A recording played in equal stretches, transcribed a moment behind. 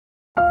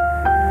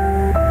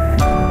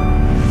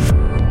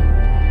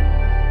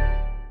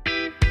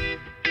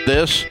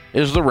This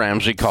is the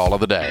Ramsey Call of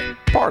the Day,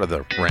 part of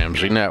the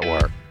Ramsey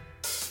Network.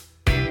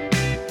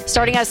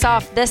 Starting us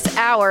off this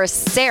hour,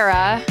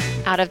 Sarah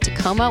out of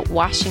Tacoma,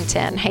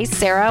 Washington. Hey,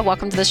 Sarah,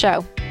 welcome to the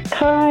show.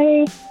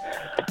 Hi.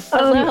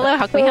 Hello.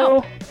 How can we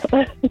help?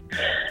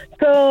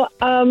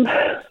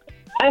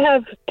 I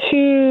have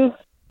two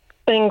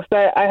things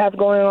that I have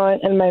going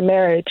on in my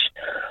marriage.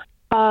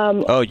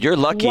 Oh, you're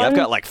lucky. I've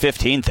got like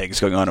 15 things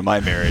going on in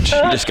my marriage.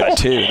 You just got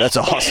two. That's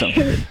awesome.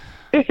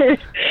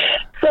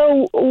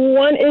 So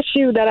one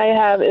issue that I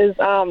have is,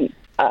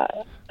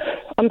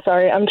 I'm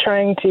sorry, I'm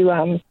trying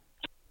to,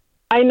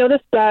 I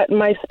noticed that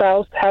my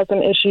spouse has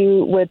an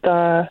issue with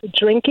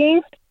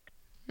drinking.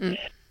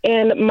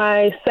 And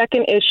my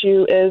second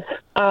issue is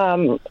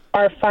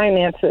our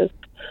finances.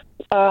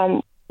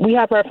 We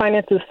have our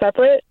finances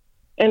separate.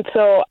 And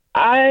so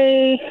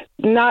I'm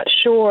not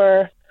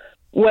sure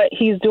what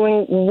he's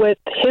doing with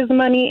his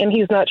money, and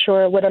he's not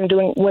sure what I'm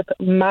doing with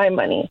my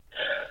money.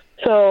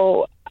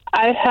 So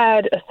I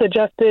had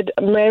suggested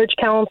marriage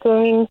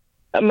counseling.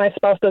 My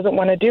spouse doesn't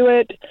want to do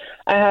it.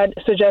 I had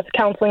suggested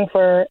counseling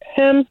for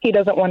him. He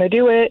doesn't want to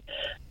do it.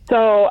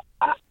 So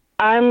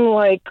I'm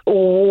like,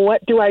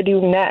 what do I do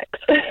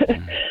next?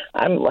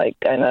 I'm like,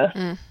 kind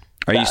of.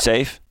 Are you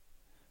safe?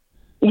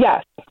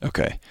 Yes.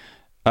 Okay.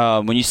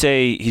 When you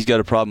say he's got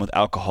a problem with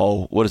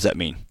alcohol, what does that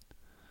mean?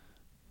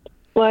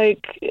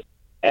 Like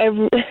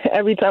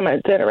every time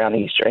I turn around,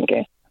 he's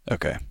drinking.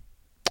 Okay.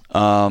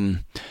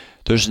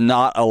 There's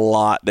not a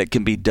lot that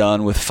can be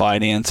done with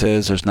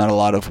finances. There's not a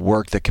lot of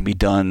work that can be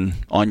done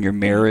on your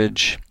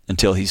marriage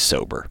until he's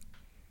sober.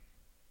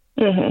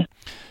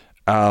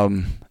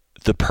 Mm-hmm.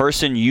 The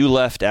person you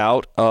left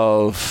out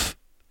of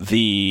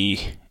the,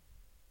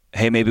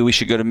 hey, maybe we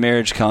should go to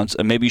marriage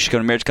counseling. Maybe you should go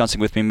to marriage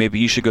counseling with me. Maybe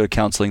you should go to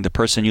counseling. The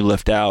person you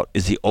left out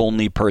is the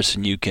only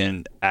person you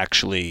can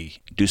actually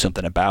do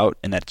something about,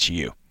 and that's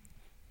you.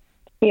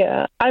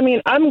 Yeah. I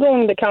mean, I'm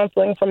going to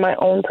counseling for my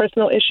own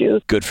personal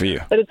issues. Good for you.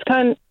 But it's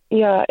kind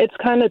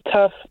of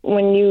tough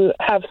when you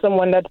have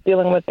someone that's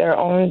dealing with their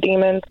own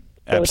demons.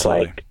 So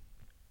Absolutely.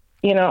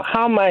 it's like,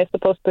 how am I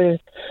supposed to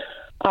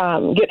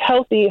get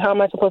healthy? How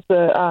am I supposed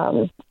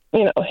to,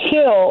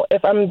 heal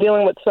if I'm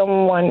dealing with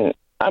someone?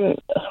 I don't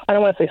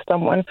want to say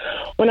someone.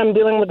 When I'm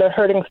dealing with a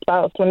hurting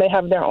spouse, when they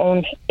have their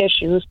own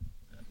issues.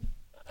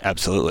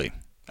 Absolutely.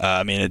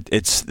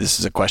 This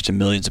is a question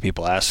millions of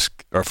people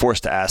are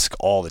forced to ask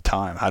all the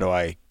time. How do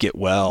I get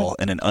well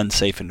in an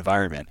unsafe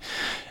environment?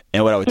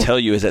 And what I would tell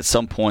you is at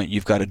some point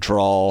you've got to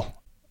draw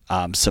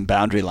some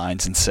boundary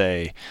lines and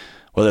say,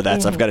 whether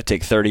that's I've got to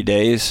take 30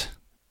 days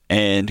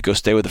and go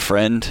stay with a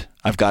friend.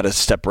 I've got to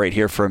step right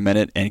here for a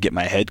minute and get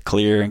my head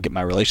clear and get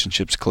my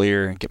relationships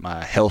clear and get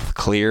my health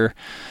clear.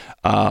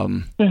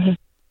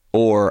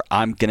 Or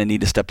I'm going to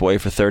need to step away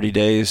for 30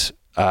 days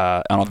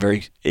on a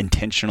very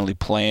intentionally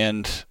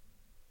planned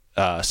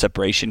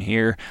separation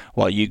here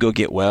while you go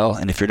get well.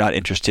 And if you're not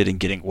interested in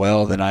getting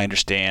well, then I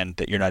understand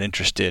that you're not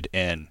interested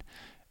in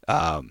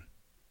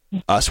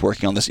us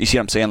working on this. You see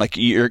what I'm saying? Like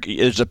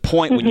there's a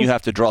point when you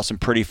have to draw some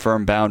pretty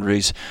firm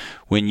boundaries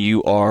when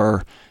you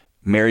are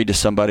married to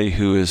somebody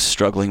who is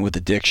struggling with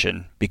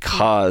addiction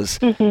because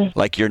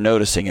like you're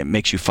noticing, it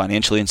makes you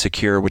financially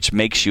insecure, which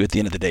makes you at the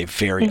end of the day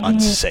very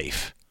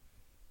unsafe.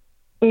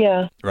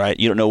 Yeah. Right?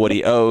 You don't know what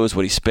he owes,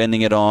 what he's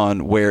spending it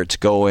on, where it's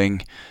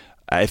going,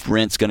 if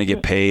rent's going to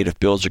get paid, if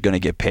bills are going to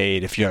get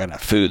paid, if you're going to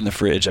have food in the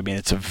fridge. I mean,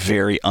 it's a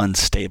very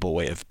unstable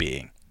way of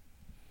being.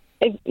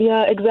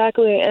 Yeah,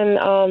 exactly. And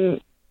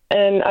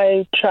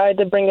I tried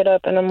to bring it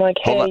up, and I'm like,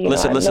 hey, hold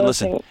on.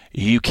 Listen.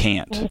 You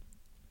can't.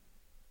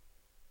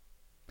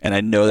 And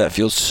I know that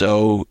feels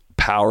so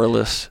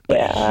powerless, but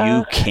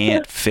you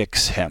can't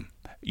fix him.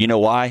 You know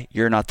why?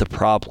 You're not the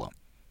problem.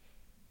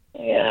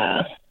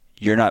 Yeah.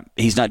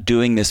 He's not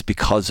doing this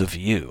because of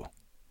you.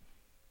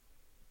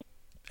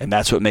 And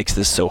that's what makes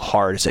this so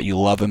hard, is that you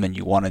love him and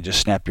you want to just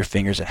snap your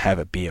fingers and have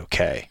it be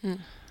okay.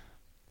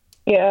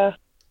 Yeah.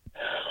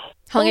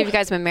 How long have you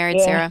guys been married,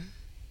 Sarah?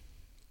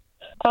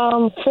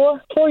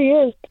 4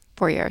 years.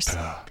 4 years.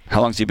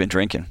 How long has he been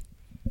drinking?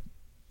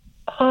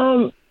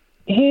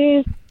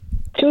 He's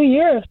 2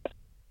 years.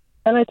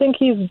 And I think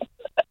he's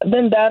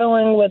been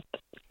battling with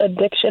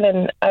addiction,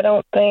 and I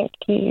don't think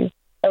he's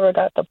ever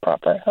got the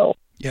proper help.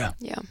 Yeah.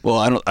 Well,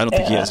 I don't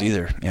think he has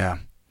either. Yeah.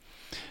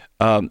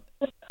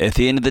 At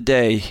the end of the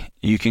day,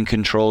 you can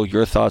control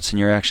your thoughts and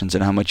your actions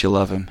and how much you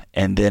love him.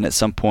 And then at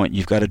some point,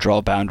 you've got to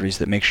draw boundaries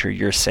that make sure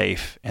you're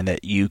safe and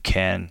that you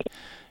can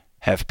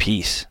have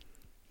peace.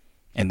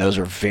 And those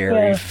are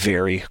very,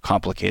 very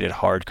complicated,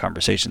 hard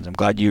conversations. I'm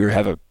glad you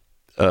have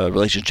a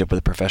relationship with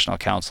a professional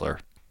counselor.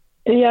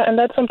 Yeah, and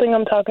that's something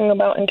I'm talking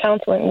about in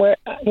counseling, where,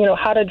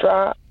 how to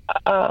draw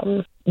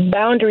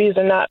boundaries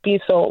and not be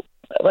so,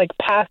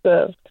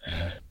 passive.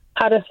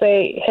 How to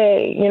say,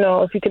 hey,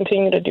 if you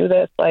continue to do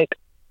this,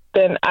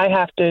 then I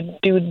have to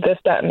do this,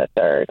 that, and the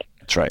third.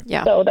 That's right.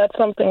 Yeah. So that's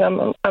something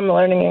I'm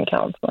learning in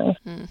counseling.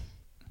 And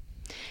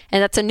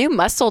that's a new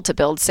muscle to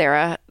build,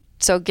 Sarah.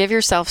 So give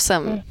yourself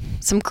some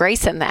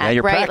grace in that, Yeah,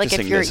 you're right?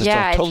 practicing If you're, this. It's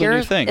a totally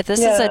new thing. If this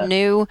is a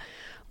new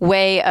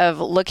way of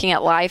looking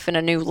at life in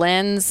a new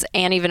lens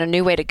and even a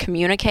new way to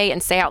communicate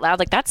and say out loud,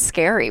 like that's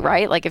scary,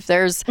 right? Like if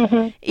there's,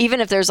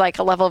 even if there's like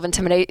a level of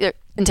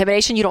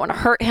intimidation, you don't want to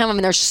hurt him. I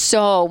mean, there's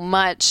so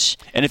much.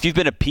 And if you've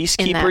been a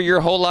peacekeeper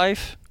your whole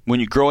life, when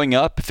you're growing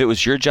up, if it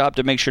was your job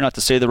to make sure not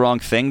to say the wrong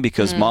thing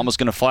because mom was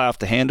going to fly off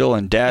the handle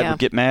and dad would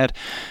get mad.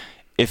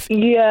 It's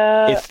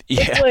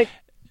like,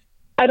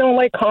 I don't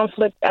like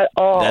conflict at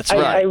all. That's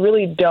right. I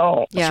really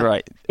don't. That's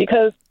right.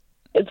 Because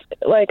it's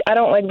like, I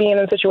don't like being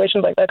in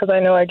situations like that because I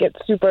know I'll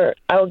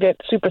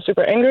get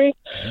super angry.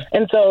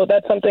 And so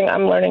that's something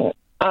I'm learning.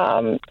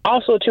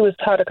 Also too is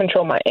how to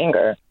control my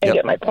anger and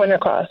get my point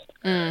across.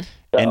 So.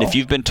 And if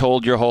you've been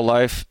told your whole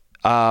life,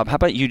 how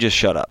about you just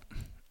shut up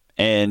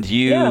and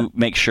you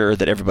make sure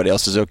that everybody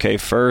else is okay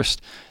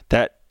first,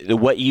 that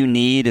what you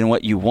need and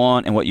what you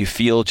want and what you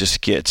feel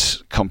just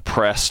gets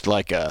compressed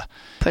like gets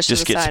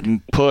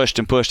pushed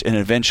and pushed, and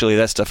eventually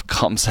that stuff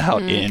comes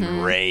out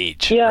in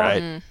rage,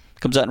 right?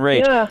 Comes out in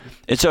rage. Yeah.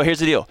 And so here's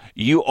the deal.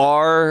 You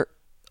are,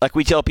 like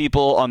we tell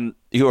people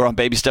who are on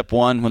baby step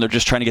 1 when they're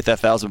just trying to get that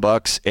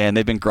 $1,000 and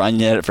they've been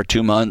grinding at it for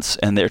 2 months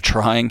and they're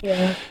trying.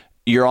 Yeah.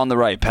 You're on the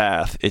right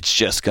path. It's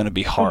just going to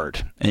be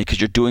hard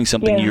because you're doing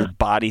something your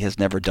body has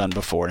never done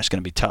before, and it's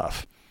going to be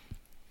tough.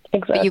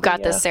 Exactly. But you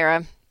got this,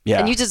 Sarah.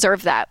 Yeah. And you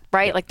deserve that,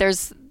 right? Yeah. Like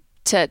there's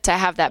to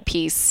have that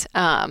peace.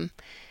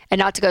 And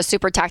not to go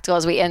super tactical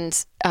as we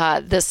end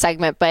this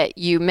segment, but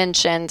you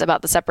mentioned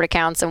about the separate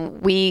accounts,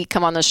 and we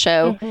come on the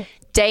show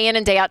day in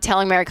and day out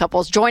telling married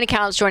couples, joint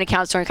accounts,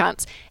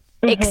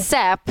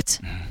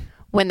 except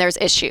when there's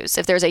issues.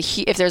 If there's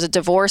a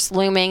divorce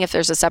looming, if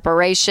there's a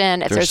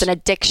separation, if there's an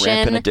addiction,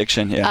 rampant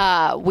addiction,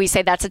 we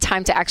say that's a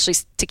time to actually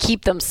to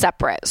keep them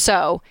separate.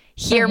 So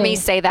hear me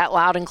say that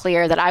loud and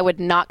clear that I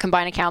would not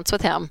combine accounts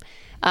with him.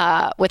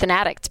 With an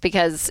addict,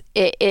 because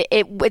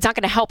it's not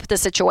going to help the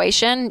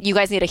situation. You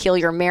guys need to heal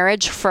your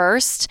marriage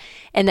first,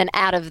 and then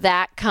out of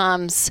that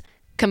comes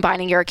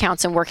combining your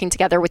accounts and working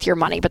together with your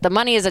money. But the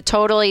money is a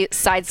totally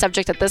side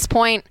subject at this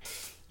point.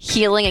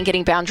 Healing and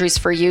getting boundaries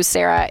for you,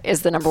 Sarah,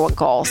 is the number one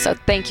goal. So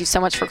thank you so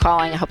much for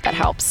calling. I hope that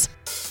helps.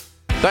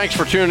 Thanks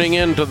for tuning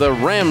in to the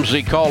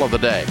Ramsey Call of the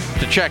Day.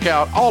 To check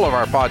out all of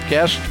our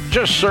podcasts,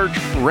 just search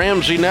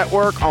Ramsey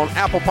Network on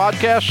Apple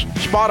Podcasts,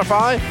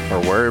 Spotify,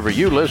 or wherever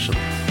you listen.